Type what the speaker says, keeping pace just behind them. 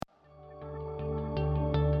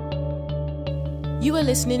You are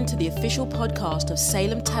listening to the official podcast of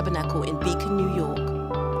Salem Tabernacle in Beacon, New York,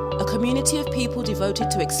 a community of people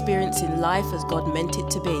devoted to experiencing life as God meant it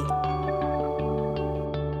to be.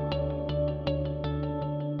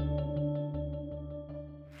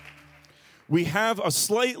 We have a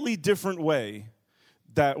slightly different way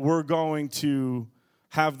that we're going to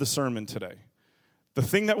have the sermon today. The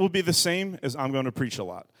thing that will be the same is I'm going to preach a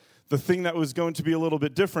lot. The thing that was going to be a little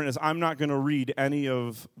bit different is I'm not going to read any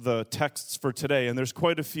of the texts for today, and there's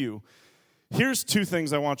quite a few. Here's two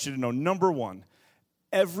things I want you to know. Number one,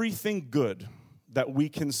 everything good that we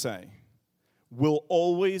can say will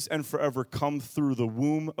always and forever come through the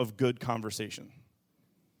womb of good conversation.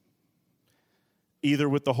 Either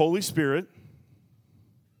with the Holy Spirit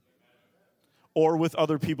or with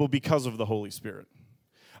other people because of the Holy Spirit.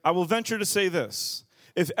 I will venture to say this.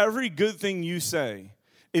 If every good thing you say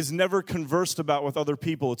is never conversed about with other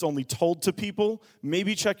people, it's only told to people,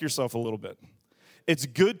 maybe check yourself a little bit. It's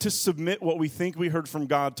good to submit what we think we heard from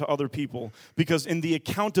God to other people, because in the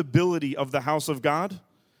accountability of the house of God,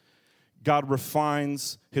 God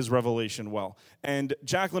refines his revelation well. And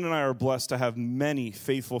Jacqueline and I are blessed to have many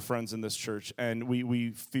faithful friends in this church, and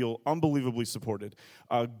we feel unbelievably supported.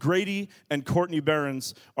 Grady and Courtney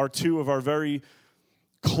Behrens are two of our very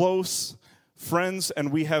close friends,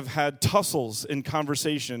 and we have had tussles in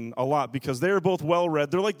conversation a lot because they're both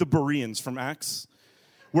well-read. They're like the Bereans from Acts.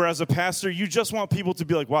 Whereas a pastor, you just want people to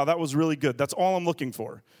be like, wow, that was really good. That's all I'm looking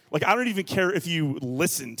for. Like, I don't even care if you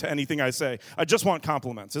listen to anything I say. I just want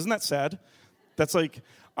compliments. Isn't that sad? That's like,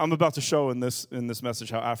 I'm about to show in this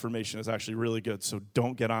message how affirmation is actually really good, so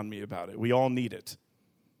don't get on me about it. We all need it.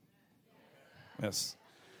 Yes.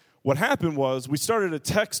 What happened was we started a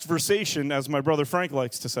text versation, as my brother Frank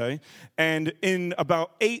likes to say, and in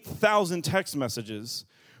about 8,000 text messages,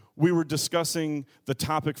 we were discussing the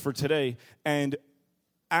topic for today, and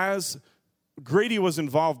as Grady was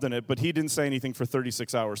involved in it, but he didn't say anything for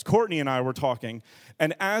 36 hours. Courtney and I were talking,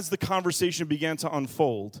 and as the conversation began to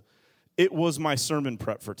unfold, it was my sermon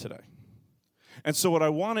prep for today. And so what I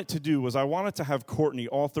wanted to do was I wanted to have Courtney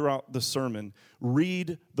all throughout the sermon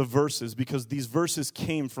read the verses, because these verses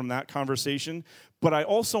came from that conversation. But I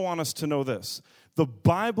also want us to know this. The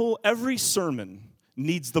Bible, every sermon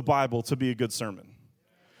needs the Bible to be a good sermon.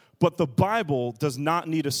 But the Bible does not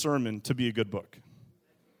need a sermon to be a good book.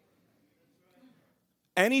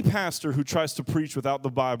 Any pastor who tries to preach without the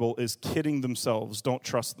Bible is kidding themselves. Don't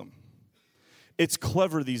trust them. It's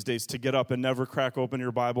clever these days to get up and never crack open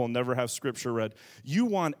your Bible and never have Scripture read. You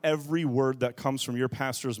want every word that comes from your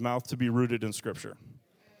pastor's mouth to be rooted in Scripture.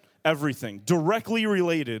 Everything. Directly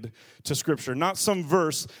related to Scripture. Not some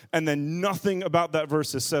verse and then nothing about that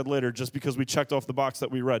verse is said later just because we checked off the box that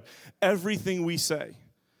we read. Everything we say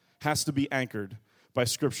has to be anchored by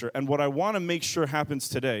Scripture. And what I want to make sure happens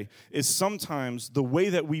today is sometimes the way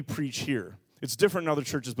that we preach here, it's different in other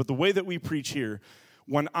churches, but the way that we preach here,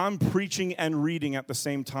 when I'm preaching and reading at the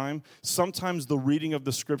same time, sometimes the reading of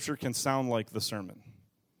the Scripture can sound like the sermon.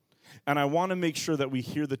 And I want to make sure that we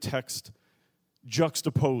hear the text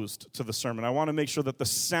juxtaposed to the sermon. I want to make sure that the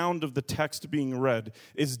sound of the text being read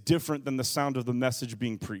is different than the sound of the message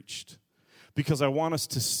being preached. Because I want us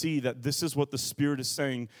to see that this is what the Spirit is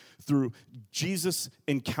saying through Jesus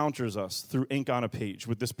encounters us through ink on a page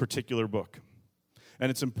with this particular book. And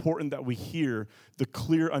it's important that we hear the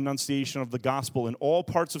clear enunciation of the gospel in all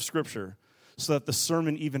parts of Scripture so that the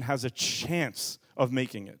sermon even has a chance of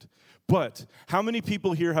making it. But how many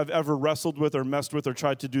people here have ever wrestled with or messed with or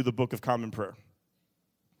tried to do the Book of Common Prayer?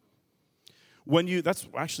 That's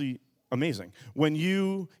actually amazing. When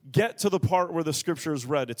you get to the part where the Scripture is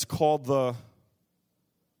read, it's called the...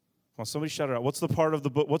 Well, somebody shout it out. What's the part of the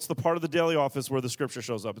book? What's the part of the daily office where the Scripture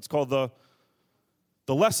shows up? It's called the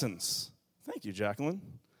lessons. Thank you, Jacqueline.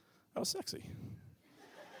 That was sexy.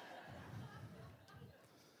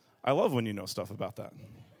 I love when you know stuff about that.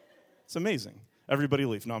 It's amazing. Everybody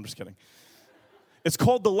leave. No, I'm just kidding. It's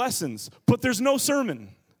called the lessons, but there's no sermon.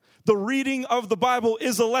 The reading of the Bible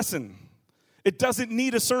is a lesson. It doesn't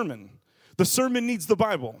need a sermon. The sermon needs the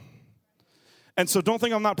Bible. And so don't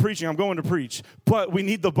think I'm not preaching. I'm going to preach. But we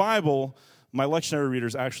need the Bible. My lectionary reader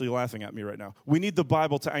is actually laughing at me right now. We need the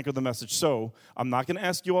Bible to anchor the message. So I'm not going to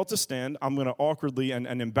ask you all to stand. I'm going to awkwardly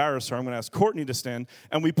and embarrass her. I'm going to ask Courtney to stand.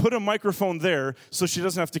 And we put a microphone there so she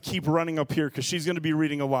doesn't have to keep running up here because she's going to be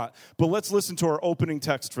reading a lot. But let's listen to our opening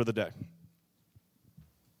text for the day.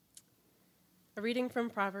 A reading from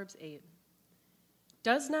Proverbs 8.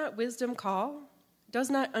 Does not wisdom call? Does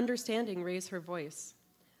not understanding raise her voice?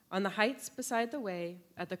 On the heights beside the way,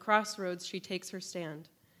 at the crossroads she takes her stand.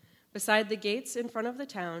 Beside the gates in front of the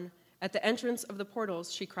town, at the entrance of the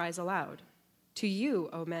portals she cries aloud. To you,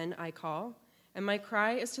 O men, I call, and my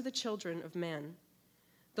cry is to the children of man.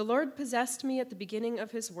 The Lord possessed me at the beginning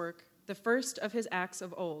of his work, the first of his acts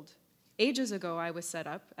of old. Ages ago I was set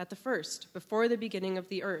up, at the first, before the beginning of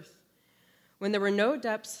the earth. When there were no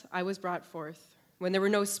depths, I was brought forth, when there were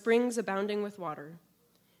no springs abounding with water.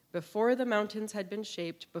 Before the mountains had been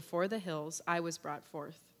shaped, before the hills, I was brought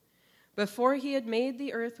forth. Before he had made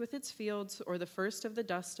the earth with its fields, or the first of the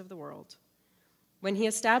dust of the world. When he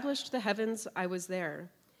established the heavens, I was there.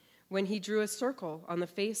 When he drew a circle on the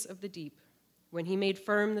face of the deep. When he made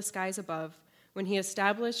firm the skies above. When he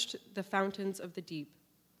established the fountains of the deep.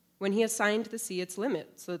 When he assigned the sea its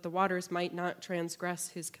limit, so that the waters might not transgress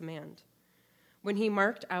his command. When he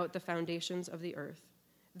marked out the foundations of the earth.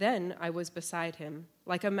 Then I was beside him,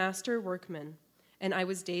 like a master workman, and I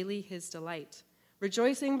was daily his delight,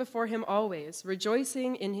 rejoicing before him always,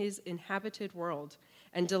 rejoicing in his inhabited world,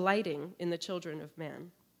 and delighting in the children of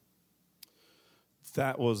man.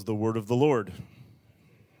 That was the word of the Lord.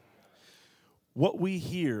 What we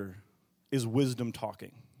hear is wisdom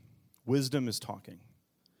talking. Wisdom is talking.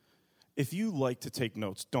 If you like to take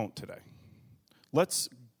notes, don't today.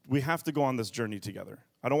 We have to go on this journey together.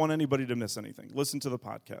 I don't want anybody to miss anything. Listen to the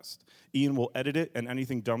podcast. Ian will edit it, and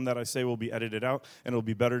anything dumb that I say will be edited out, and it'll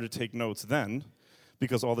be better to take notes then,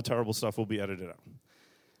 because all the terrible stuff will be edited out.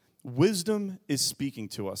 Wisdom is speaking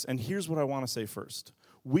to us, and here's what I want to say first.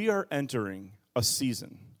 We are entering a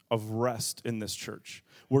season of rest in this church,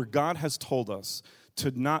 where God has told us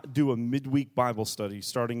to not do a midweek Bible study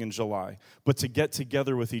starting in July, but to get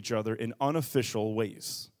together with each other in unofficial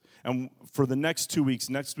ways. And for the next 2 weeks,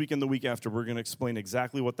 next week and the week after, we're going to explain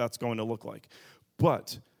exactly what that's going to look like.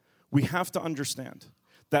 But we have to understand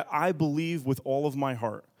that I believe with all of my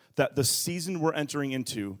heart that the season we're entering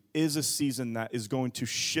into is a season that is going to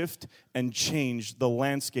shift and change the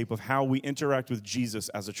landscape of how we interact with Jesus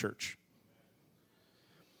as a church.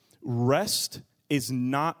 Rest is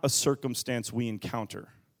not a circumstance we encounter.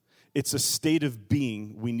 It's a state of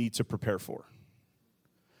being we need to prepare for.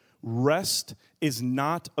 Rest is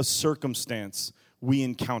not a circumstance we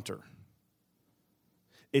encounter.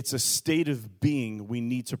 It's a state of being we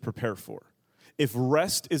need to prepare for. If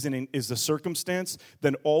rest is a circumstance,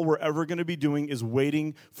 then all we're ever going to be doing is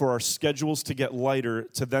waiting for our schedules to get lighter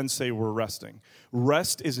to then say we're resting.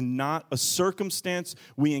 Rest is not a circumstance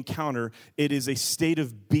we encounter. It is a state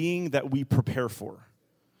of being that we prepare for.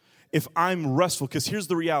 If I'm restful, because here's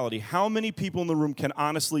the reality. How many people in the room can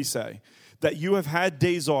honestly say that you have had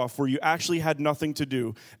days off where you actually had nothing to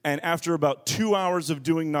do, and after about 2 hours of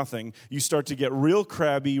doing nothing, you start to get real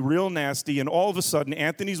crabby, real nasty, and all of a sudden,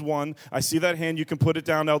 Anthony's won. I see that hand. You can put it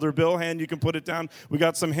down. Elder Bill, hand, you can put it down. We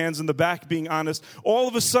got some hands in the back being honest. All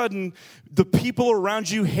of a sudden, the people around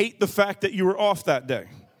you hate the fact that you were off that day.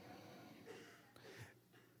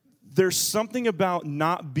 There's something about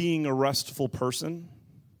not being a restful person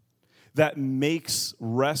that makes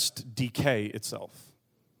rest decay itself.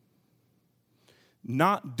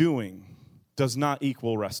 Not doing does not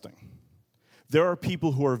equal resting. There are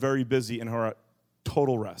people who are very busy and who are at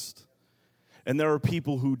total rest. And there are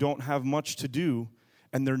people who don't have much to do,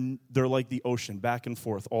 and they're like the ocean, back and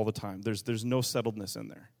forth all the time. There's no settledness in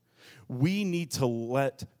there. We need to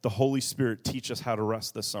let the Holy Spirit teach us how to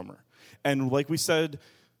rest this summer. And like we said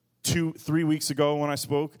 3 weeks ago when I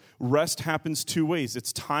spoke, rest happens 2 ways.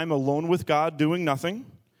 It's time alone with God doing nothing,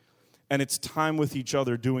 and it's time with each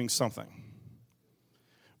other doing something.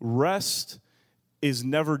 Rest is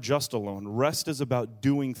never just alone. Rest is about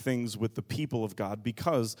doing things with the people of God,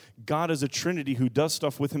 because God is a Trinity who does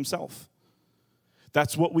stuff with himself.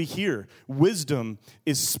 That's what we hear. Wisdom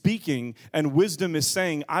is speaking, and wisdom is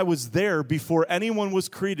saying, I was there before anyone was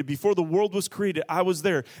created, before the world was created, I was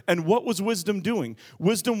there. And what was wisdom doing?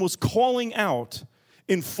 Wisdom was calling out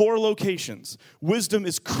in 4 locations. Wisdom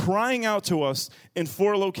is crying out to us in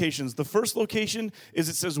 4 locations. The first location is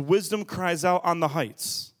it says, wisdom cries out on the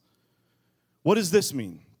heights. What does this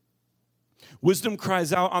mean? Wisdom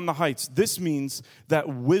cries out on the heights. This means that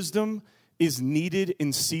wisdom is needed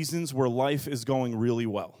in seasons where life is going really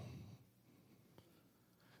well.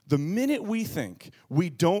 The minute we think we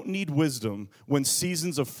don't need wisdom when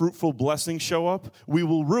seasons of fruitful blessing show up, we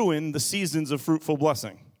will ruin the seasons of fruitful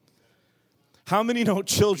blessing. How many know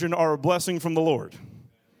children are a blessing from the Lord?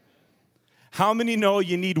 How many know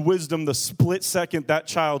you need wisdom the split second that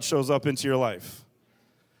child shows up into your life?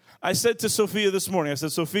 I said to Sophia this morning, I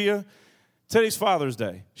said, Sophia, today's Father's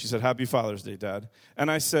Day. She said, Happy Father's Day, Dad.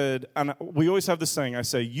 And I said, and we always have this saying, I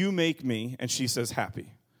say, you make me, and she says,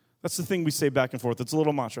 happy. That's the thing we say back and forth. It's a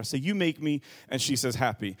little mantra. I say, you make me, and she says,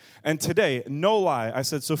 happy. And today, no lie, I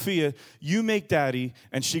said, Sophia, you make Daddy,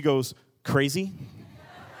 and she goes, crazy?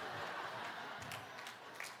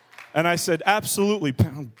 And I said, absolutely.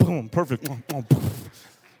 Boom, perfect.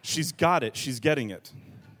 She's got it. She's getting it.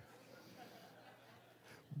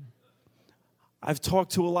 I've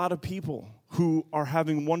talked to a lot of people who are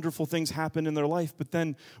having wonderful things happen in their life, but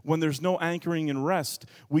then when there's no anchoring and rest,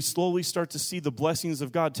 we slowly start to see the blessings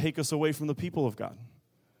of God take us away from the people of God.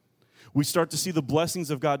 We start to see the blessings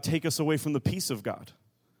of God take us away from the peace of God.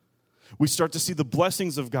 We start to see the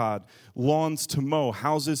blessings of God, lawns to mow,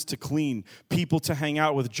 houses to clean, people to hang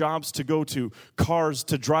out with, jobs to go to, cars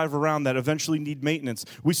to drive around that eventually need maintenance.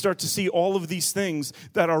 We start to see all of these things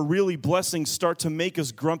that are really blessings start to make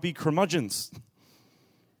us grumpy curmudgeons.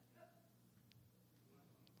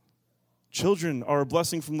 Children are a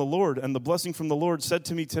blessing from the Lord, and the blessing from the Lord said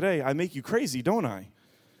to me today, I make you crazy, don't I?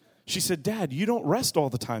 She said, Dad, you don't rest all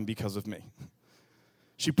the time because of me.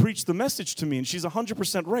 She preached the message to me, and she's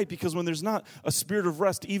 100% right, because when there's not a spirit of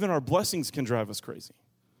rest, even our blessings can drive us crazy.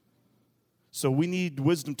 So we need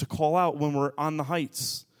wisdom to call out when we're on the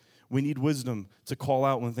heights. We need wisdom to call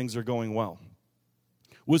out when things are going well.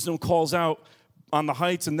 Wisdom calls out on the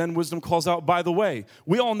heights, and then wisdom calls out by the way.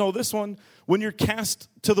 We all know this one. When you're cast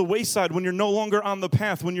to the wayside, when you're no longer on the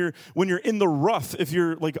path, when you're in the rough, if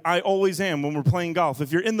you're like I always am when we're playing golf,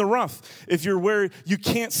 if you're in the rough, if you're where you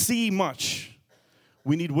can't see much,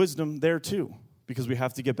 we need wisdom there too, because we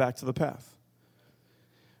have to get back to the path.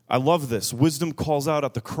 I love this. Wisdom calls out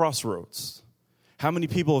at the crossroads. How many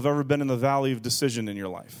people have ever been in the valley of decision in your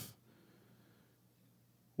life?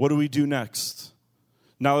 What do we do next?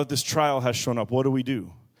 Now that this trial has shown up, what do we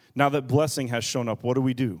do? Now that blessing has shown up, what do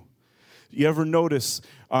we do? You ever notice,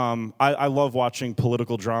 I love watching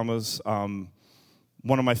political dramas. One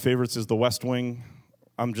of my favorites is The West Wing.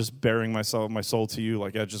 I'm just bearing my soul to you.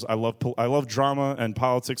 Like I love drama, and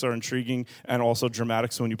politics are intriguing and also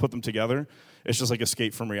dramatic. So when you put them together, it's just like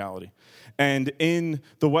escape from reality. And in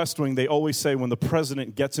The West Wing, they always say when the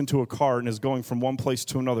president gets into a car and is going from one place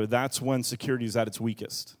to another, that's when security is at its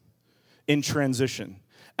weakest. In transition,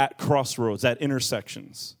 at crossroads, at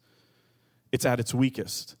intersections, it's at its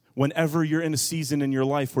weakest. Whenever you're in a season in your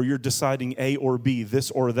life where you're deciding A or B,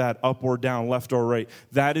 this or that, up or down, left or right,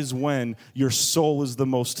 that is when your soul is the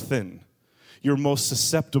most thin. You're most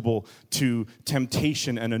susceptible to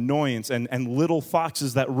temptation and annoyance and little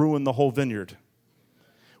foxes that ruin the whole vineyard.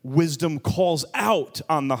 Wisdom calls out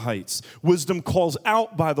on the heights. Wisdom calls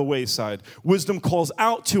out by the wayside. Wisdom calls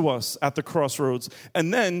out to us at the crossroads.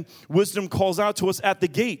 And then wisdom calls out to us at the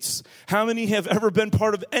gates. How many have ever been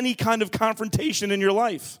part of any kind of confrontation in your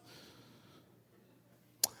life?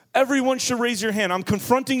 Everyone should raise your hand. I'm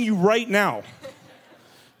confronting you right now.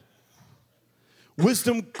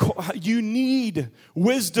 You need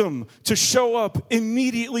wisdom to show up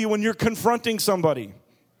immediately when you're confronting somebody.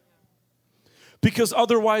 Because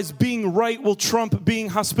otherwise, being right will trump being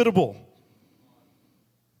hospitable.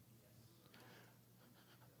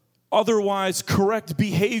 Otherwise, correct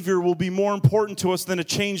behavior will be more important to us than a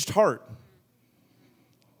changed heart.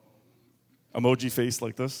 Emoji face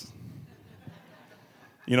like this.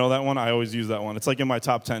 You know that one? I always use that one. It's like in my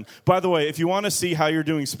top 10. By the way, if you want to see how you're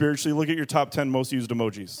doing spiritually, look at your top 10 most used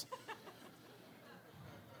emojis.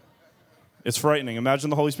 It's frightening. Imagine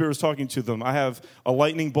the Holy Spirit was talking to them. I have a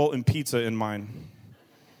lightning bolt and pizza in mine.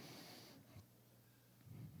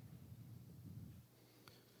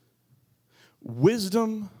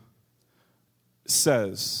 Wisdom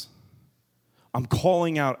says, I'm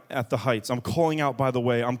calling out at the heights. I'm calling out by the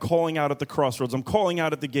way. I'm calling out at the crossroads. I'm calling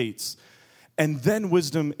out at the gates. And then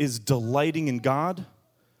wisdom is delighting in God,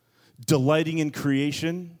 delighting in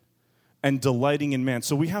creation, and delighting in man.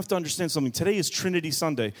 So we have to understand something. Today is Trinity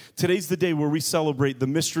Sunday. Today's the day where we celebrate the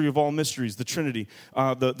mystery of all mysteries, the Trinity.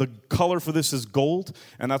 The color for this is gold,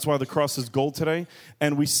 and that's why the cross is gold today.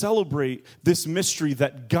 And we celebrate this mystery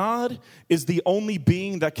that God is the only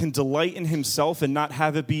being that can delight in himself and not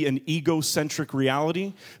have it be an egocentric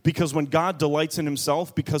reality. Because when God delights in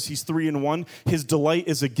himself, because he's 3 in 1, his delight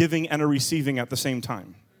is a giving and a receiving at the same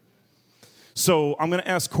time. So I'm going to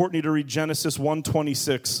ask Courtney to read Genesis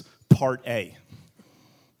 1:26. Part A.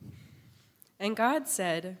 And God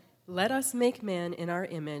said, "Let us make man in our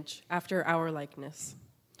image, after our likeness."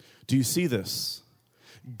 Do you see this?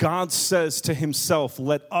 God says to himself,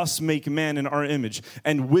 let us make man in our image.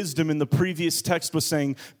 And wisdom in the previous text was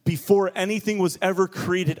saying, before anything was ever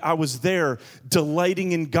created, I was there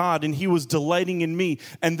delighting in God, and he was delighting in me.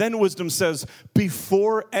 And then wisdom says,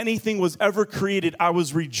 before anything was ever created, I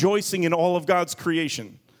was rejoicing in all of God's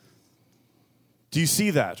creation. Do you see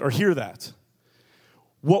that or hear that?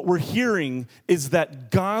 what we're hearing is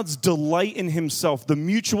that God's delight in himself, the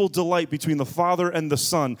mutual delight between the Father and the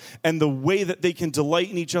Son, and the way that they can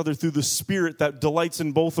delight in each other through the Spirit that delights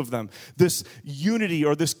in both of them, this unity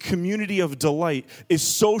or this community of delight is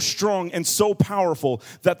so strong and so powerful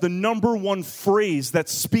that the number one phrase that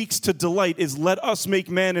speaks to delight is, "Let us make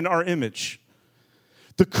man in our image."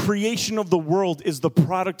 The creation of the world is the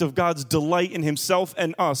product of God's delight in himself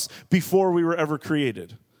and us before we were ever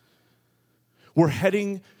created. We're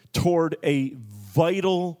heading toward a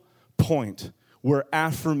vital point where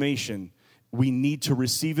affirmation, we need to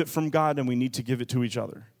receive it from God and we need to give it to each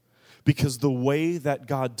other. Because the way that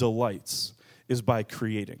God delights is by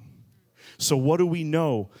creating. So what do we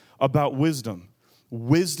know about wisdom?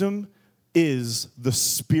 Wisdom is the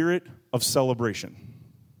spirit of celebration.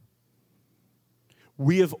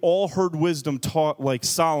 We have all heard wisdom taught like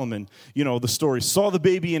Solomon, the story, saw the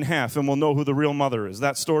baby in half and we'll know who the real mother is,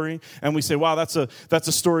 that story. And we say, wow, that's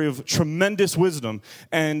a story of tremendous wisdom.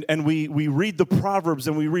 And we read the Proverbs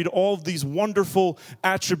and we read all of these wonderful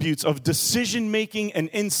attributes of decision-making and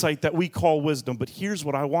insight that we call wisdom. But here's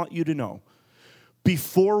what I want you to know.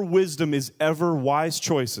 Before wisdom is ever wise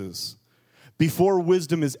choices, before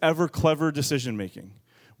wisdom is ever clever decision-making,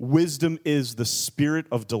 wisdom is the spirit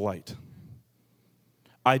of delight.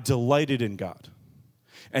 I delighted in God,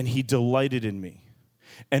 and he delighted in me,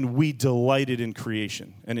 and we delighted in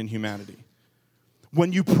creation and in humanity.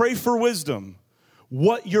 When you pray for wisdom,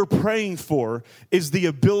 what you're praying for is the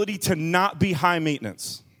ability to not be high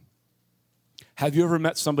maintenance. Have you ever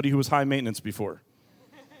met somebody who was high maintenance before?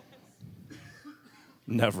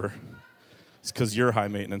 Never. It's because you're high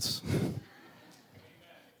maintenance.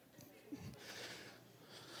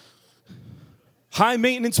 High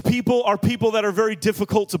maintenance people are people that are very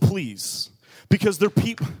difficult to please because they're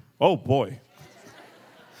people. Oh boy.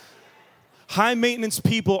 High maintenance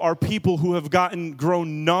people are people who have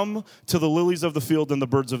grown numb to the lilies of the field and the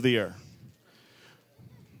birds of the air.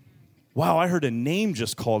 Wow, I heard a name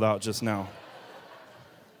just called out just now.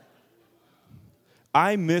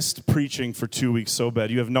 I missed preaching for 2 weeks so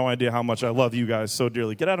bad. You have no idea how much I love you guys so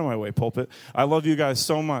dearly. Get out of my way, pulpit. I love you guys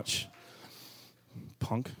so much.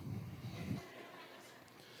 Punk.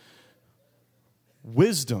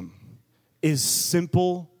 Wisdom is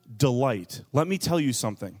simple delight. Let me tell you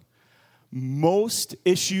something. Most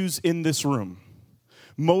issues in this room,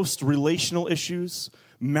 most relational issues,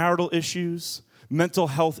 marital issues, mental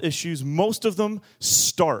health issues, most of them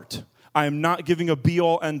start. I am not giving a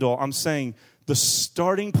be-all, end-all. I'm saying the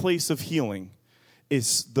starting place of healing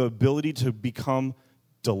is the ability to become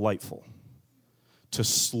delightful, to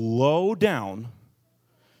slow down,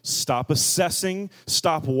 stop assessing,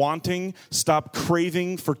 stop wanting, stop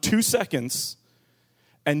craving for 2 seconds,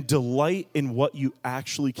 and delight in what you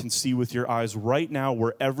actually can see with your eyes right now,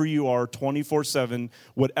 wherever you are, 24/7,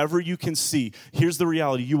 whatever you can see. Here's the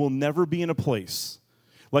reality. You will never be in a place,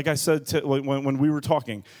 like I said when we were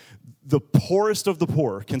talking, the poorest of the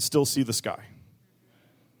poor can still see the sky.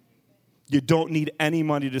 You don't need any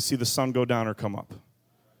money to see the sun go down or come up.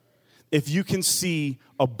 If you can see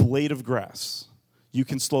a blade of grass, you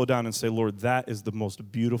can slow down and say, Lord, that is the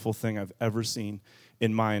most beautiful thing I've ever seen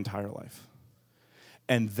in my entire life.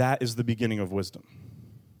 And that is the beginning of wisdom.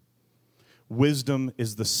 Wisdom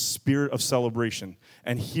is the spirit of celebration.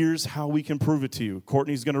 And here's how we can prove it to you.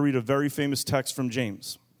 Courtney's going to read a very famous text from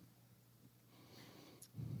James.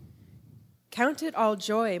 Count it all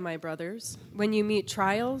joy, my brothers, when you meet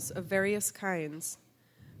trials of various kinds.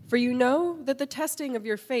 For you know that the testing of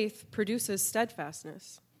your faith produces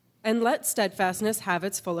steadfastness. And let steadfastness have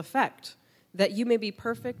its full effect, that you may be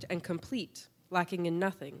perfect and complete, lacking in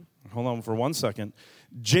nothing. Hold on for 1 second.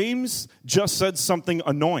 James just said something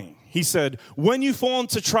annoying. He said, when you fall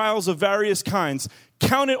into trials of various kinds,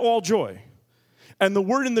 count it all joy. And the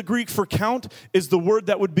word in the Greek for count is the word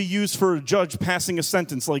that would be used for a judge passing a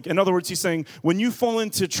sentence. Like, in other words, he's saying, when you fall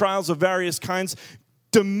into trials of various kinds,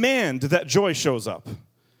 demand that joy shows up.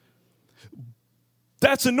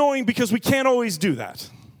 That's annoying because we can't always do that.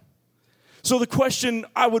 So the question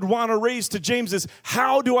I would want to raise to James is,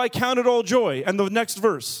 how do I count it all joy? And the next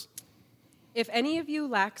verse. If any of you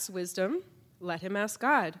lacks wisdom, let him ask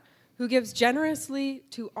God, who gives generously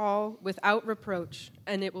to all without reproach,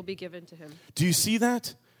 and it will be given to him. Do you see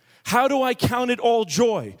that? How do I count it all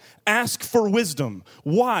joy? Ask for wisdom.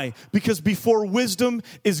 Why? Because before wisdom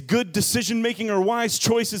is good decision-making or wise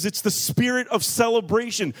choices, it's the spirit of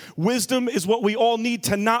celebration. Wisdom is what we all need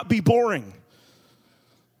to not be boring.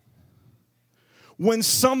 When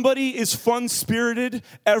somebody is fun-spirited,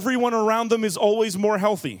 everyone around them is always more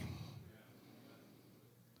healthy.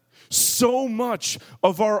 So much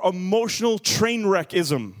of our emotional train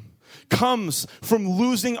wreckism comes from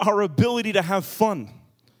losing our ability to have fun,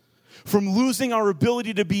 from losing our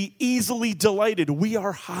ability to be easily delighted. We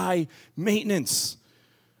are high maintenance.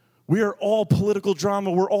 We are all political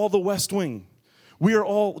drama. We're all the West Wing. We are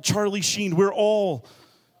all Charlie Sheen. We're all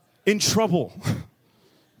in trouble.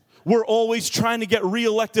 We're always trying to get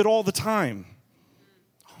reelected all the time.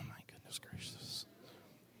 Oh my goodness gracious.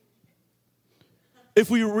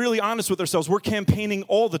 If we were really honest with ourselves, we're campaigning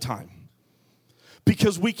all the time.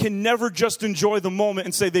 Because we can never just enjoy the moment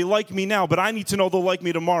and say, they like me now, but I need to know they'll like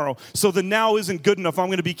me tomorrow. So the now isn't good enough. I'm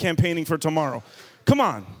going to be campaigning for tomorrow. Come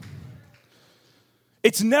on.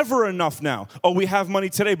 It's never enough now. Oh, we have money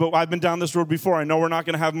today, but I've been down this road before. I know we're not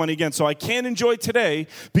going to have money again, so I can't enjoy today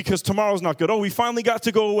because tomorrow's not good. Oh, we finally got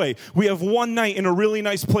to go away. We have one night in a really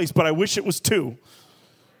nice place, but I wish it was 2.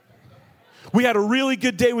 We had a really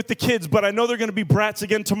good day with the kids, but I know they're going to be brats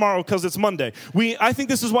again tomorrow because it's Monday. I think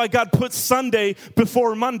this is why God put Sunday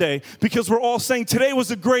before Monday, because we're all saying today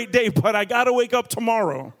was a great day, but I got to wake up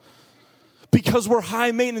tomorrow. Because we're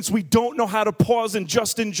high maintenance, we don't know how to pause and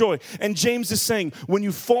just enjoy. And James is saying, when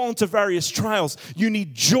you fall into various trials, you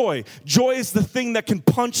need joy. Joy is the thing that can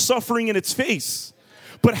punch suffering in its face.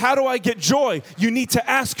 But how do I get joy? You need to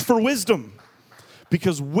ask for wisdom.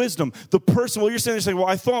 Because wisdom, the person, well, you're saying, well,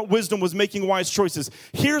 I thought wisdom was making wise choices.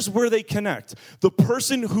 Here's where they connect. The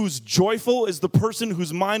person who's joyful is the person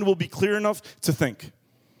whose mind will be clear enough to think.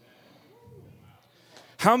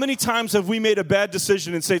 How many times have we made a bad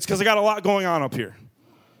decision and say, it's because I got a lot going on up here.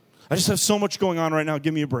 I just have so much going on right now.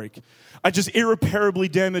 Give me a break. I just irreparably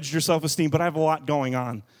damaged your self-esteem, but I have a lot going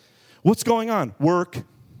on. What's going on? Work.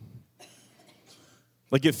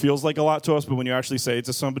 Like it feels like a lot to us, but when you actually say it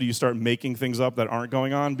to somebody, you start making things up that aren't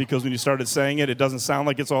going on because when you started saying it, it doesn't sound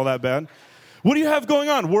like it's all that bad. What do you have going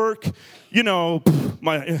on? Work, and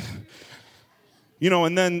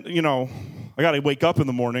then, I got to wake up in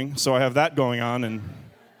the morning, so I have that going on, and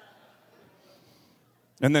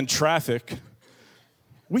then traffic.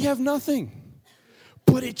 We have nothing.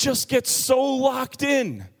 But it just gets so locked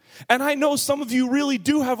in. And I know some of you really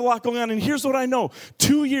do have a lot going on. And here's what I know.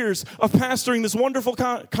 2 years of pastoring this wonderful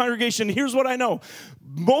congregation. Here's what I know.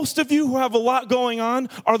 Most of you who have a lot going on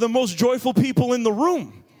are the most joyful people in the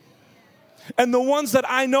room. And the ones that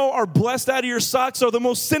I know are blessed out of your socks are the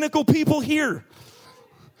most cynical people here.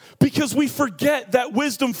 Because we forget that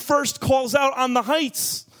wisdom first calls out on the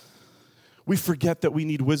heights. We forget that we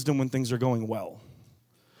need wisdom when things are going well.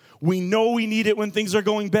 We know we need it when things are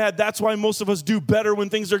going bad. That's why most of us do better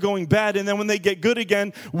when things are going bad. And then when they get good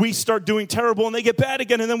again, we start doing terrible and they get bad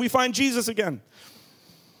again. And then we find Jesus again.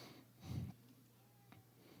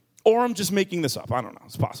 Or I'm just making this up. I don't know.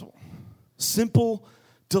 It's possible. Simple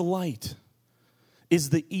delight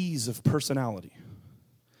is the ease of personality.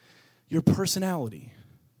 Your personality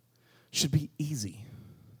should be easy.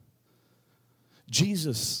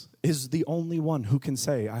 Jesus is the only one who can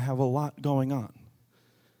say, I have a lot going on.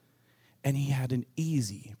 And he had an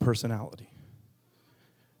easy personality.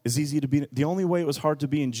 It's easy to be. The only way it was hard to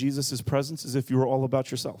be in Jesus' presence is if you were all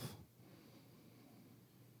about yourself.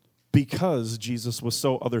 Because Jesus was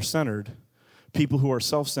so other-centered, people who are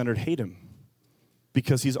self-centered hate him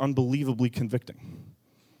because he's unbelievably convicting.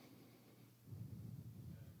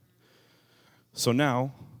 So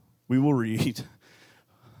now we will read.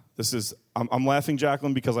 I'm laughing,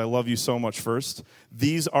 Jacqueline, because I love you so much first.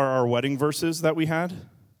 These are our wedding verses that we had.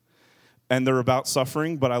 And they're about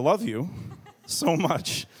suffering, but I love you so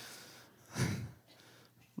much.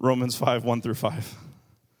 Romans 5, 1-5.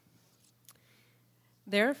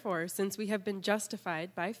 Therefore, since we have been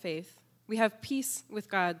justified by faith, we have peace with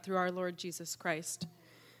God through our Lord Jesus Christ.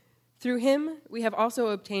 Through him, we have also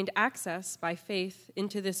obtained access by faith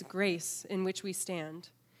into this grace in which we stand.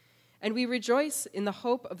 And we rejoice in the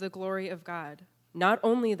hope of the glory of God. Not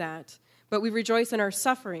only that, but we rejoice in our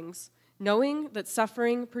sufferings, knowing that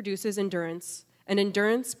suffering produces endurance, and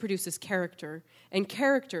endurance produces character, and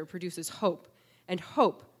character produces hope, and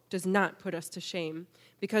hope does not put us to shame,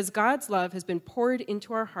 because God's love has been poured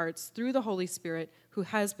into our hearts through the Holy Spirit who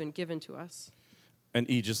has been given to us. And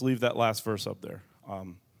just leave that last verse up there.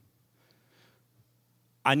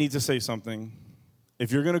 I need to say something.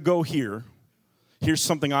 If you're going to go here, here's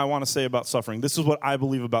something I want to say about suffering. This is what I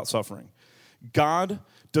believe about suffering. God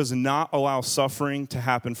does not allow suffering to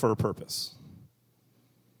happen for a purpose.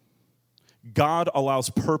 God allows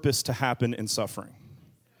purpose to happen in suffering.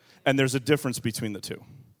 And there's a difference between the two.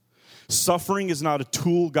 Suffering is not a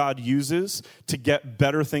tool God uses to get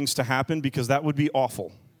better things to happen because that would be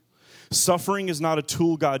awful. Suffering is not a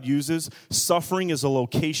tool God uses. Suffering is a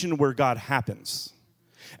location where God happens.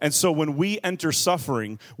 And so when we enter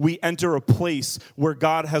suffering, we enter a place where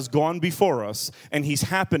God has gone before us and he's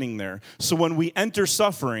happening there. So when we enter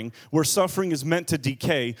suffering, where suffering is meant to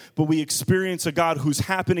decay, but we experience a God who's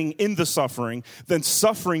happening in the suffering, then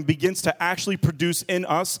suffering begins to actually produce in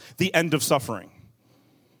us the end of suffering.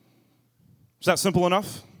 Is that simple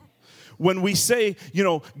enough? When we say,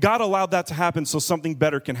 God allowed that to happen so something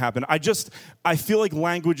better can happen, I feel like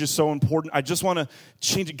language is so important. I just want to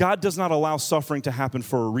change it. God does not allow suffering to happen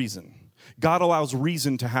for a reason. God allows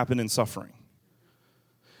reason to happen in suffering.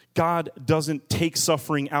 God doesn't take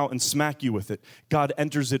suffering out and smack you with it. God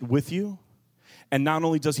enters it with you, and not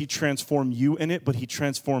only does he transform you in it, but he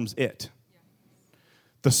transforms it.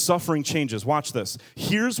 The suffering changes. Watch this.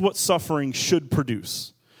 Here's what suffering should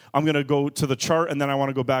produce. I'm going to go to the chart, and then I want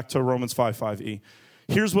to go back to Romans 5:5e.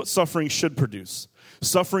 Here's what suffering should produce.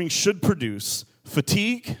 Suffering should produce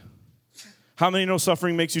fatigue. How many know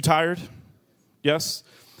suffering makes you tired? Yes?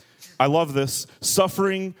 I love this.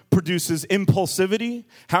 Suffering produces impulsivity.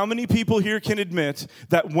 How many people here can admit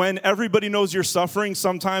that when everybody knows you're suffering,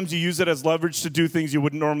 sometimes you use it as leverage to do things you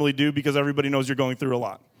wouldn't normally do because everybody knows you're going through a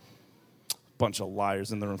lot? Bunch of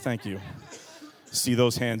liars in the room. Thank you. See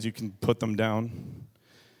those hands? You can put them down.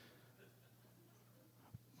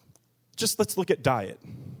 Just let's look at diet.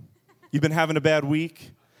 You've been having a bad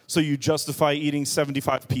week, so you justify eating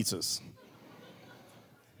 75 pizzas.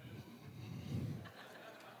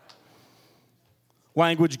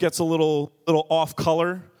 Language gets a little off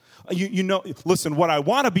color. Listen, what I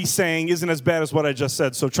want to be saying isn't as bad as what I just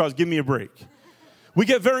said, so Charles, give me a break. We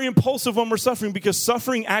get very impulsive when we're suffering because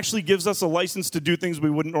suffering actually gives us a license to do things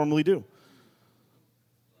we wouldn't normally do.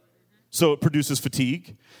 So it produces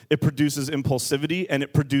fatigue, it produces impulsivity, and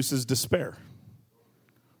it produces despair.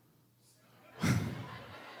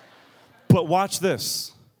 But watch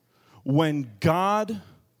this. When God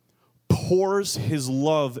pours his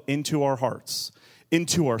love into our hearts,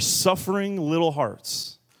 into our suffering little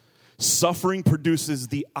hearts, suffering produces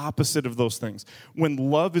the opposite of those things. When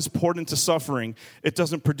love is poured into suffering, it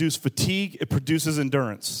doesn't produce fatigue, it produces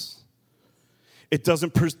endurance. It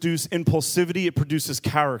doesn't produce impulsivity, it produces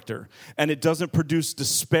character. And it doesn't produce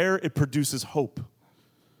despair, it produces hope.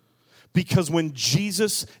 Because when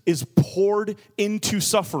Jesus is poured into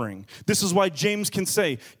suffering, this is why James can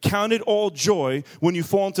say, count it all joy when you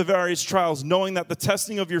fall into various trials, knowing that the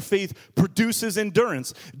testing of your faith produces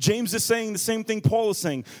endurance. James is saying the same thing Paul is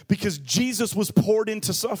saying, because Jesus was poured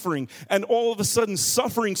into suffering, and all of a sudden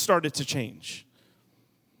suffering started to change.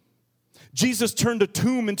 Jesus turned a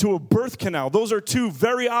tomb into a birth canal. Those are two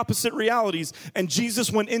very opposite realities. And Jesus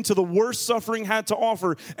went into the worst suffering had to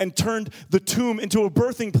offer and turned the tomb into a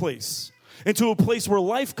birthing place, into a place where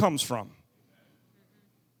life comes from.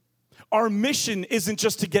 Our mission isn't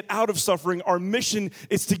just to get out of suffering. Our mission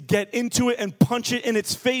is to get into it and punch it in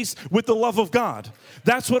its face with the love of God.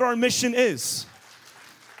 That's what our mission is.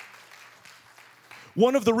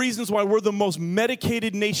 One of the reasons why we're the most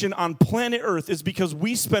medicated nation on planet Earth is because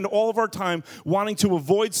we spend all of our time wanting to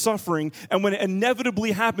avoid suffering, and when it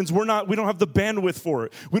inevitably happens, we don't have the bandwidth for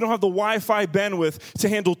it. We don't have the Wi-Fi bandwidth to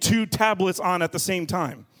handle 2 tablets on at the same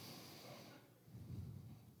time.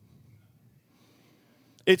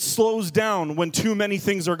 It slows down when too many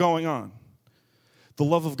things are going on. The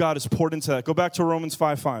love of God is poured into that. Go back to Romans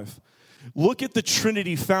 5:5. Look at the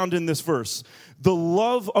Trinity found in this verse. The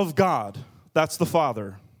love of God, that's the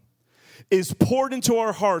Father, is poured into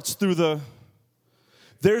our hearts through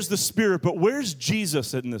there's the Spirit, but where's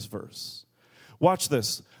Jesus in this verse? Watch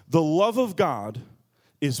this. The love of God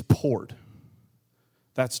is poured.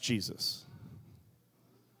 That's Jesus.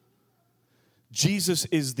 Jesus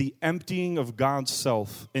is the emptying of God's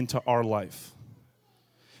self into our life.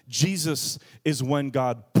 Jesus is when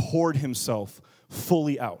God poured himself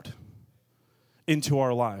fully out into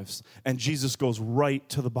our lives. And Jesus goes right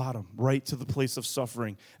to the bottom, right to the place of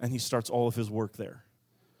suffering, and he starts all of his work there.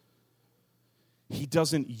 He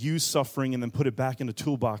doesn't use suffering and then put it back in a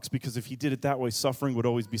toolbox, because if he did it that way, suffering would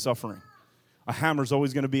always be suffering. A hammer's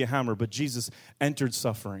always going to be a hammer, but Jesus entered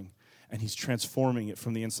suffering, and he's transforming it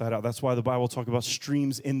from the inside out. That's why the Bible talks about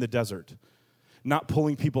streams in the desert. Not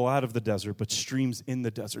pulling people out of the desert, but streams in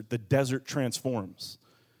the desert. The desert transforms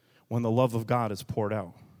when the love of God is poured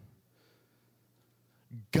out.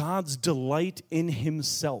 God's delight in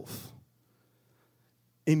himself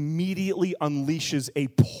immediately unleashes a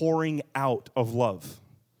pouring out of love.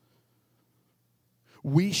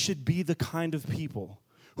 We should be the kind of people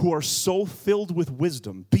who are so filled with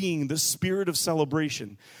wisdom, being the spirit of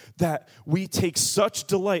celebration, that we take such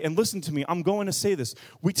delight. And listen to me, I'm going to say this.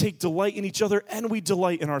 We take delight in each other and we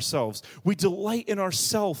delight in ourselves. We delight in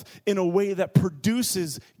ourselves in a way that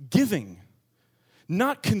produces giving.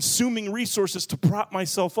 Not consuming resources to prop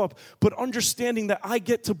myself up, but understanding that I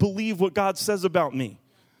get to believe what God says about me.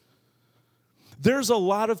 There's a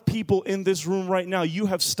lot of people in this room right now. You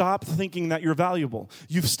have stopped thinking that you're valuable.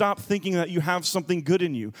 You've stopped thinking that you have something good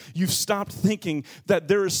in you. You've stopped thinking that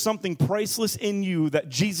there is something priceless in you that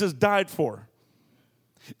Jesus died for.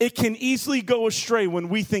 It can easily go astray when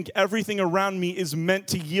we think everything around me is meant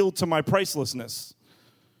to yield to my pricelessness.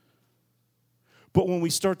 But when we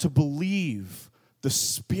start to believe the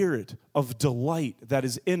spirit of delight that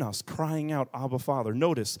is in us, crying out, Abba, Father.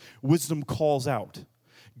 Notice, wisdom calls out.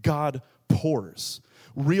 God pours.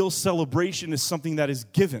 Real celebration is something that is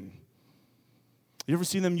given. You ever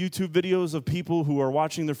seen them YouTube videos of people who are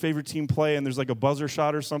watching their favorite team play and there's like a buzzer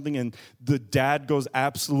shot or something and the dad goes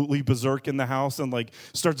absolutely berserk in the house and like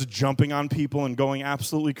starts jumping on people and going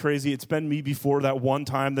absolutely crazy? It's been me before that one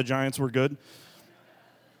time the Giants were good.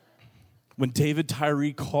 When David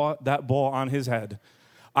Tyree caught that ball on his head,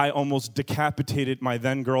 I almost decapitated my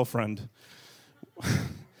then girlfriend.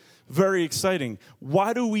 Very exciting.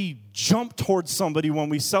 Why do we jump towards somebody when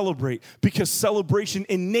we celebrate? Because celebration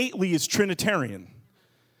innately is Trinitarian.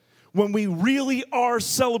 When we really are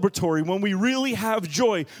celebratory, when we really have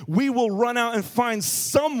joy, we will run out and find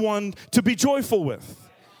someone to be joyful with.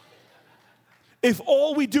 If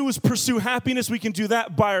all we do is pursue happiness, we can do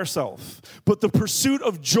that by ourselves. But the pursuit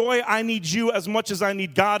of joy, I need you as much as I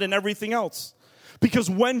need God and everything else. Because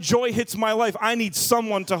when joy hits my life, I need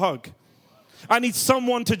someone to hug. I need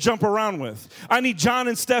someone to jump around with. I need John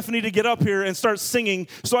and Stephanie to get up here and start singing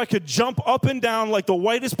so I could jump up and down like the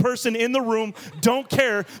whitest person in the room, don't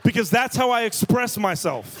care, because that's how I express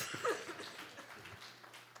myself.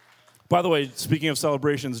 By the way, speaking of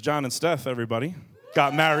celebrations, John and Steph, everybody,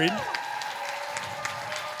 got married.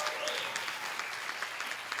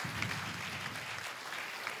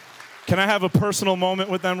 Can I have a personal moment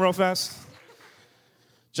with them real fast?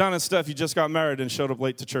 John and Steph, you just got married and showed up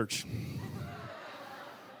late to church.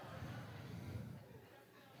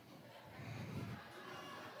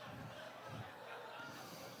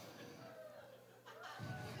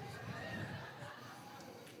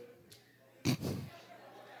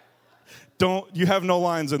 You have no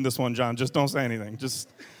lines in this one, John. Just don't say anything. Just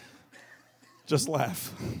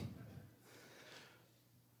laugh.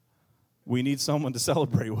 We need someone to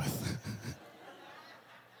celebrate with.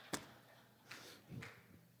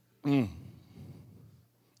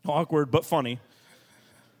 Awkward, but funny.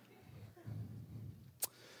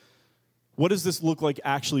 What does this look like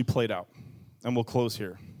actually played out? And we'll close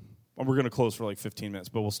here. Well, we're going to close for like 15 minutes,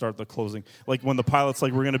 but we'll start the closing. Like when the pilot's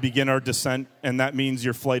like, we're going to begin our descent, and that means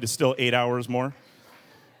your flight is still 8 hours more.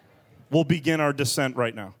 We'll begin our descent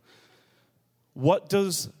right now. What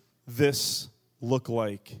does this look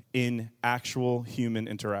like in actual human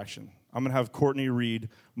interaction? I'm going to have Courtney read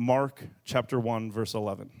Mark chapter 1, verse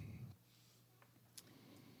 11.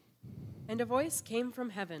 And a voice came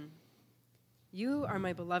from heaven. You are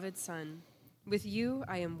my beloved Son. With you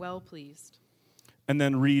I am well pleased. And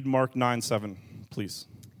then read Mark 9:7, please.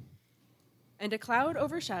 And a cloud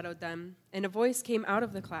overshadowed them, and a voice came out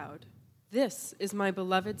of the cloud. This is my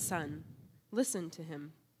beloved Son. Listen to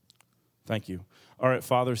him. Thank you. All right,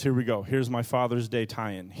 fathers, here we go. Here's my Father's Day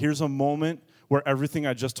tie-in. Here's a moment where everything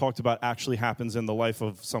I just talked about actually happens in the life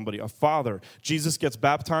of somebody. A father. Jesus gets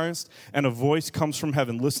baptized, and a voice comes from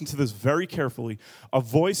heaven. Listen to this very carefully. A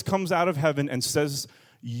voice comes out of heaven and says,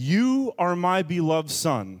 "You are my beloved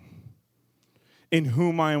Son, in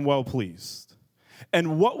whom I am well pleased."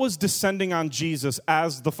 And what was descending on Jesus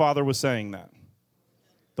as the Father was saying that?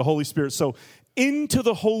 The Holy Spirit. So into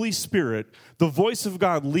the Holy Spirit, the voice of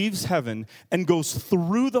God leaves heaven and goes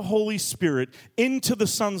through the Holy Spirit into the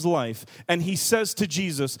Son's life. And he says to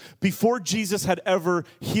Jesus, before Jesus had ever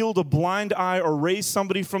healed a blind eye or raised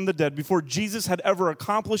somebody from the dead, before Jesus had ever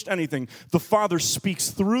accomplished anything, the Father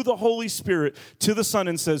speaks through the Holy Spirit to the Son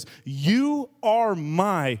and says, "You are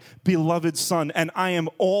my beloved Son, and I am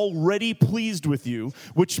already pleased with you,"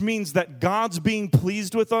 which means that God's being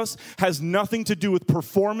pleased with us has nothing to do with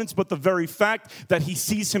performance, but the very fact that he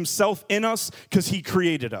sees himself in us because he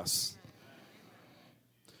created us.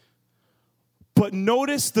 But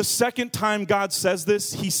notice the second time God says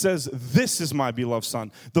this, he says, "This is my beloved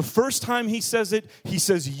Son." The first time he says it, he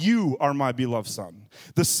says, "You are my beloved Son."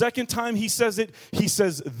 The second time he says it, he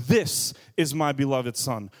says, "This is my beloved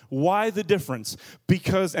Son." Why the difference?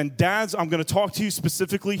 Because, and dads, I'm going to talk to you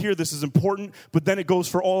specifically here. This is important, but then it goes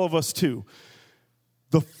for all of us too.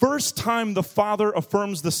 The first time the Father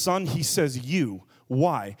affirms the Son, he says, "You."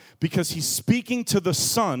 Why? Because he's speaking to the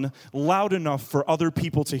Son loud enough for other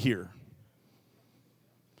people to hear.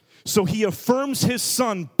 So he affirms his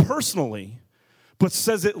Son personally, but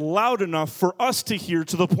says it loud enough for us to hear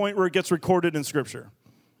to the point where it gets recorded in Scripture.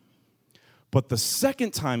 But the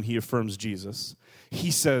second time he affirms Jesus,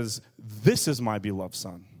 he says, "This is my beloved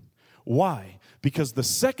Son." Why? Because the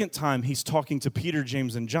second time he's talking to Peter,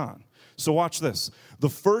 James, and John. So watch this. The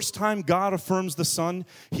first time God affirms the Son,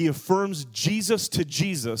 he affirms Jesus to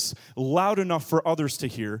Jesus loud enough for others to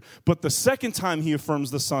hear. But the second time he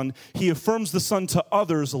affirms the Son to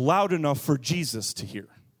others loud enough for Jesus to hear.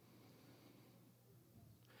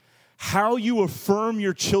 How you affirm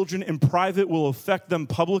your children in private will affect them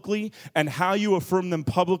publicly, and how you affirm them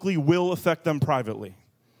publicly will affect them privately.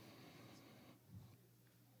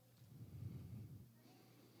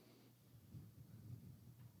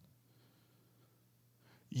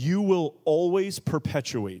 You will always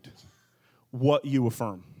perpetuate what you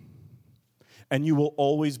affirm, and you will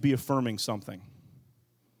always be affirming something.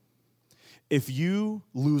 If you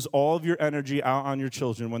lose all of your energy out on your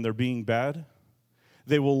children when they're being bad,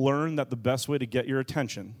 they will learn that the best way to get your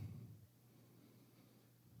attention,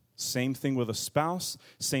 same thing with a spouse,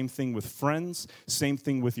 same thing with friends, same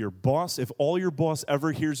thing with your boss. If all your boss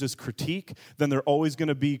ever hears is critique, then they're always going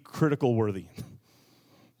to be critical worthy.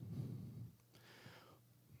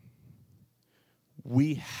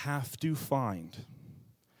 We have to find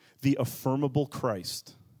the affirmable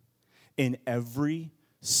Christ in every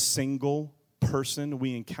single person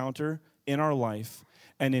we encounter in our life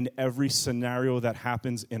and in every scenario that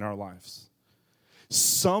happens in our lives.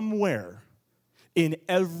 Somewhere in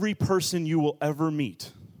every person you will ever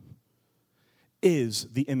meet is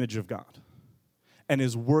the image of God and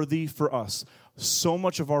is worthy for us. So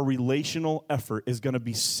much of our relational effort is going to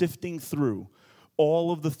be sifting through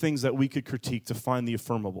all of the things that we could critique to find the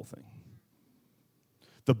affirmable thing.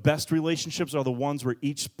 The best relationships are the ones where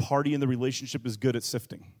each party in the relationship is good at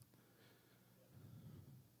sifting.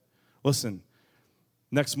 Listen,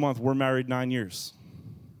 next month we're married 9 years.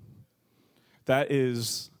 That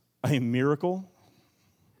is a miracle,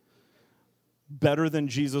 better than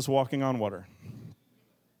Jesus walking on water.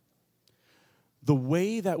 The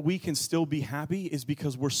way that we can still be happy is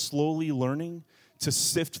because we're slowly learning to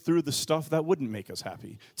sift through the stuff that wouldn't make us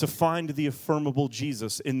happy, to find the affirmable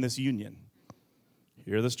Jesus in this union.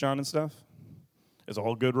 Hear this, John and Steph? It's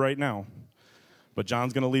all good right now, but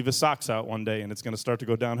John's going to leave his socks out one day, and it's going to start to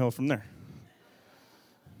go downhill from there.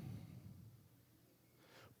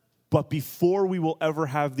 But before we will ever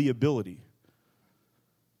have the ability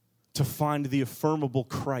to find the affirmable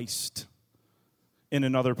Christ in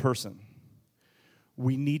another person,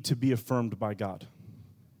 we need to be affirmed by God.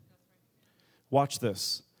 Watch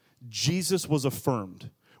this. Jesus was affirmed,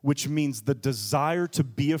 which means the desire to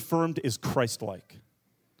be affirmed is Christ-like.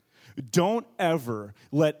 Don't ever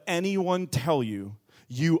let anyone tell you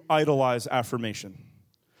you idolize affirmation,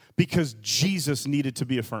 because Jesus needed to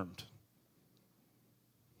be affirmed.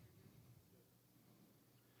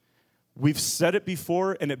 We've said it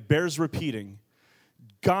before, and it bears repeating.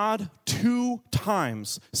 God 2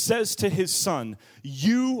 times says to his Son,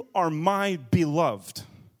 "You are my beloved."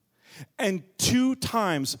 And 2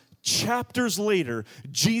 times, chapters later,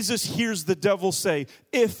 Jesus hears the devil say,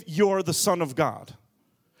 "If you're the Son of God."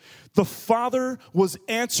 The Father was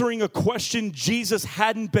answering a question Jesus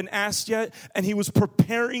hadn't been asked yet, and he was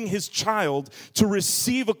preparing his child to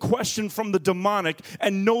receive a question from the demonic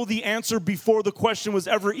and know the answer before the question was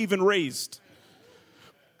ever even raised.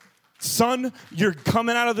 Son, you're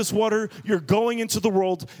coming out of this water. You're going into the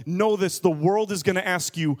world. Know this, the world is going to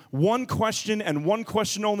ask you one question and one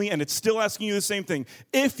question only, and it's still asking you the same thing.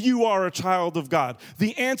 If you are a child of God,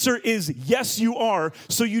 the answer is yes, you are,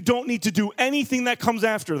 so you don't need to do anything that comes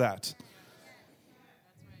after that.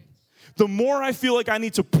 The more I feel like I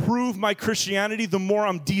need to prove my Christianity, the more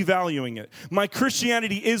I'm devaluing it. My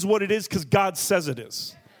Christianity is what it is because God says it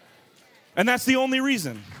is. And that's the only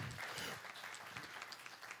reason.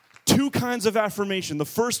 2 kinds of affirmation. The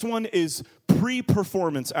first one is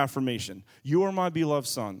pre-performance affirmation. You are my beloved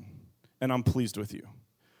Son, and I'm pleased with you.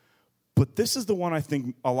 But this is the one I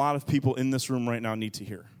think a lot of people in this room right now need to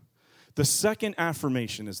hear. The second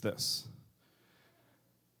affirmation is this.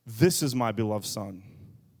 This is my beloved Son.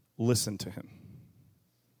 Listen to him.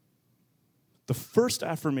 The first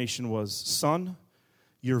affirmation was, Son,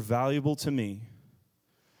 you're valuable to me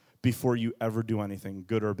before you ever do anything,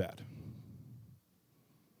 good or bad.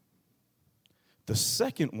 The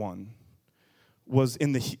second one was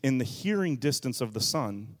in the hearing distance of the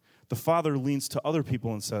Son, the Father leans to other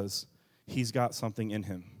people and says, he's got something in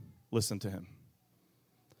him. Listen to him.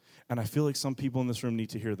 And I feel like some people in this room need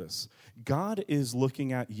to hear this. God is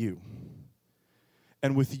looking at you.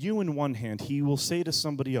 And with you in one hand, he will say to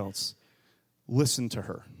somebody else, listen to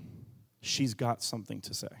her. She's got something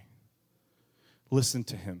to say. Listen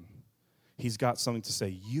to him. He's got something to say.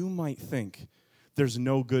 You might think there's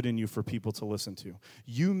no good in you for people to listen to.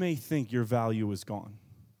 You may think your value is gone.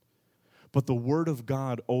 But the word of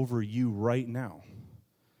God over you right now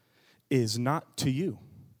is not to you,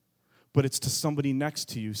 but it's to somebody next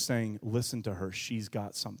to you saying, listen to her. She's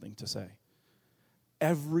got something to say.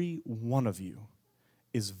 Every one of you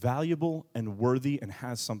is valuable and worthy and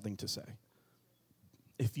has something to say.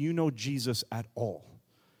 If you know Jesus at all,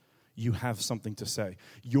 you have something to say.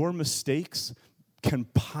 Your mistakes can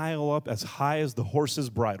pile up as high as the horse's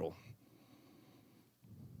bridle.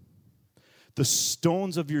 The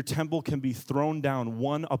stones of your temple can be thrown down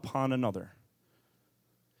one upon another.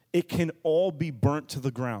 It can all be burnt to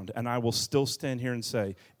the ground, and I will still stand here and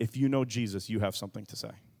say, if you know Jesus, you have something to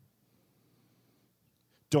say.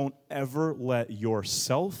 Don't ever let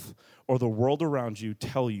yourself or the world around you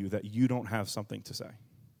tell you that you don't have something to say.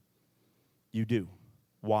 You do.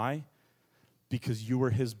 Why? Because you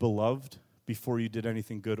were his beloved before you did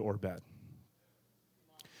anything good or bad.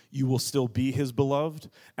 You will still be his beloved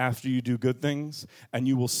after you do good things, and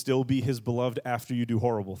you will still be his beloved after you do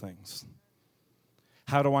horrible things.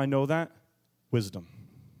 How do I know that? Wisdom.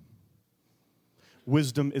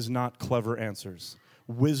 Wisdom is not clever answers.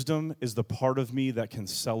 Wisdom is the part of me that can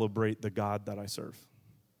celebrate the God that I serve.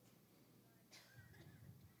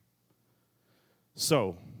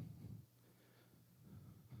 So,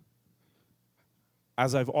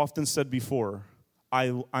 as I've often said before,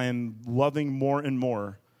 I am loving more and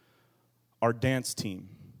more our dance team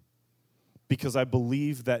because I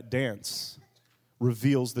believe that dance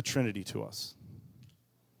reveals the Trinity to us.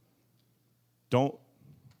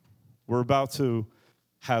 We're about to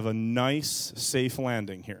have a nice, safe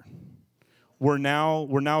landing here. We're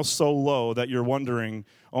now so low that you're wondering,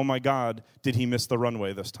 oh my God, did he miss the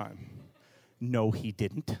runway this time? No, he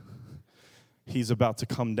didn't. He's about to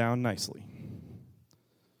come down nicely.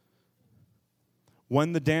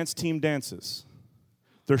 When the dance team dances,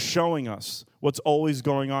 they're showing us what's always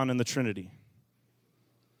going on in the Trinity.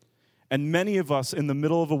 And many of us in the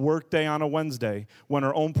middle of a work day on a Wednesday, when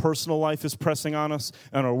our own personal life is pressing on us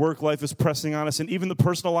and our work life is pressing on us and even the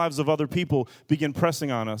personal lives of other people begin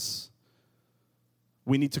pressing on us,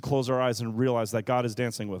 we need to close our eyes and realize that God is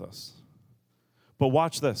dancing with us. But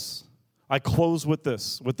watch this. I close with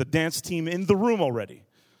this, with the dance team in the room already.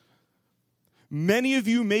 Many of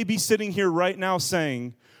you may be sitting here right now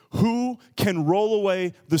saying, who can roll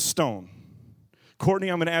away the stone? Courtney,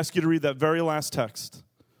 I'm going to ask you to read that very last text.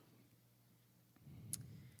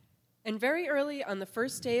 And very early on the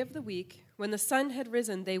first day of the week, when the sun had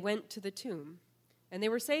risen, they went to the tomb. And they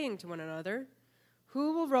were saying to one another,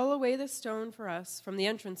 who will roll away the stone for us from the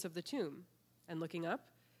entrance of the tomb? And looking up,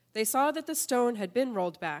 they saw that the stone had been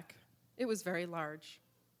rolled back. It was very large.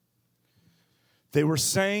 They were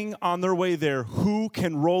saying on their way there, who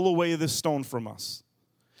can roll away this stone from us?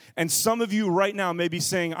 And some of you right now may be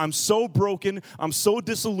saying, I'm so broken, I'm so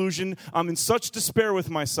disillusioned, I'm in such despair with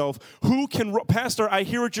myself. Pastor, I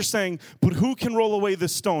hear what you're saying, but who can roll away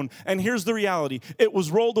this stone? And here's the reality. It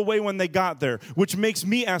was rolled away when they got there, which makes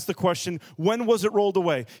me ask the question, when was it rolled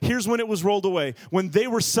away? Here's when it was rolled away. When they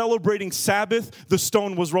were celebrating Sabbath, the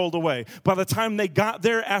stone was rolled away. By the time they got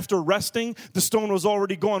there after resting, the stone was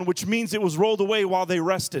already gone, which means it was rolled away while they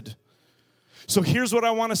rested. So here's what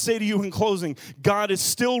I want to say to you in closing. God is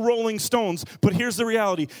still rolling stones, but here's the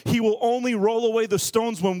reality. He will only roll away the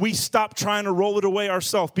stones when we stop trying to roll it away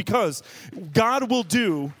ourselves, because God will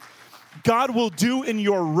do in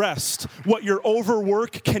your rest what your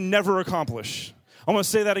overwork can never accomplish. I'm going to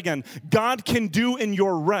say that again. God can do in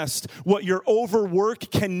your rest what your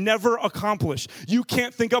overwork can never accomplish. You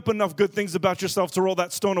can't think up enough good things about yourself to roll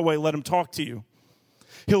that stone away. Let him talk to you.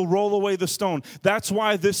 He'll roll away the stone. That's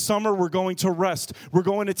why this summer we're going to rest. We're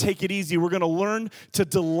going to take it easy. We're going to learn to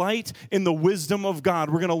delight in the wisdom of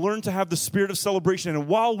God. We're going to learn to have the spirit of celebration. And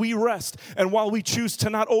while we rest and while we choose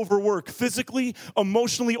to not overwork physically,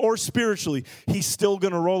 emotionally, or spiritually, he's still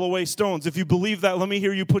going to roll away stones. If you believe that, let me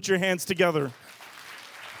hear you put your hands together.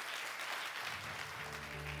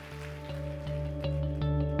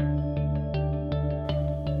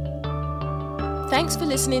 Thanks for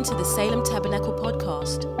listening to the Salem Tabernacle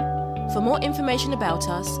podcast. For more information about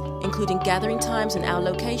us, including gathering times and our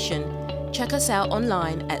location, check us out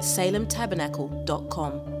online at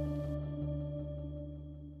salemtabernacle.com.